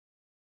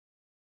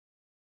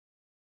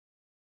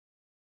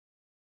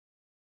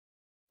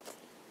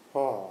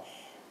Oh,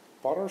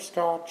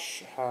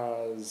 Butterscotch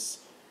has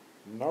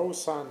no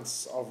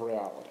sense of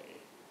reality.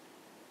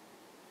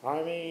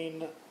 I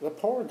mean, the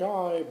poor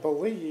guy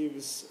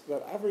believes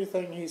that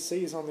everything he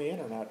sees on the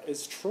internet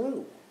is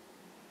true.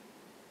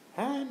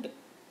 And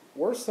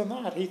worse than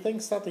that, he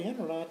thinks that the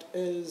internet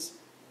is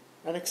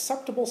an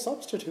acceptable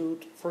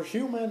substitute for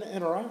human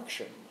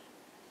interaction.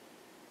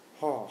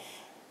 Oh,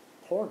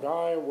 poor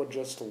guy would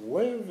just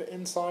live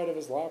inside of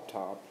his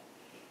laptop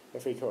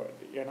if he could,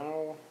 you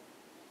know?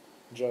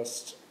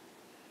 Just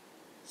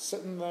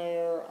sitting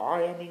there,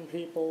 IMing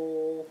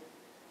people,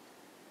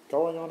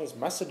 going on his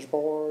message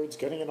boards,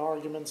 getting in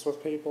arguments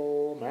with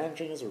people,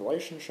 managing his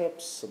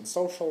relationships and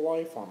social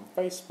life on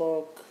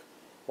Facebook,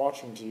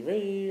 watching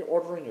TV,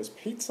 ordering his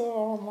pizza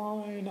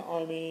online.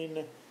 I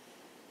mean,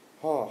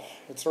 oh,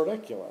 it's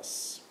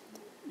ridiculous.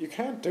 You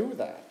can't do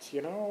that,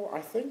 you know?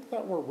 I think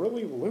that we're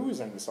really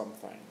losing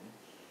something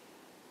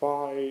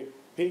by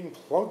being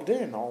plugged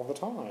in all the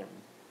time.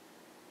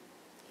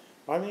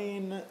 I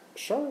mean,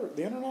 sure,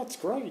 the internet's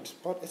great,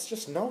 but it's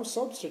just no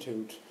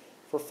substitute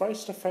for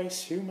face to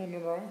face human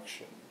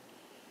interaction.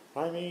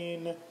 I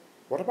mean,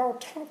 what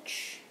about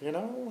touch, you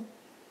know?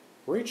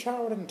 Reach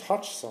out and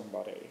touch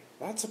somebody.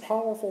 That's a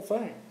powerful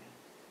thing.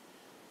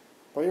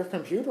 But your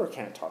computer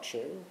can't touch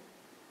you.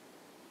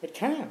 It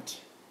can't.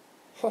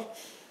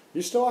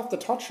 You still have to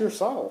touch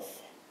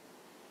yourself.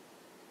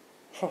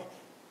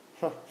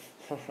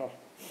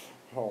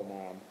 Oh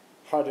man,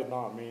 I did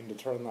not mean to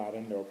turn that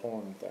into a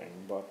porn thing,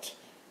 but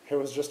it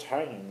was just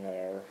hanging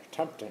there,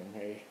 tempting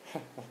me.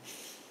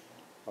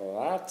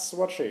 That's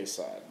what she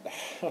said.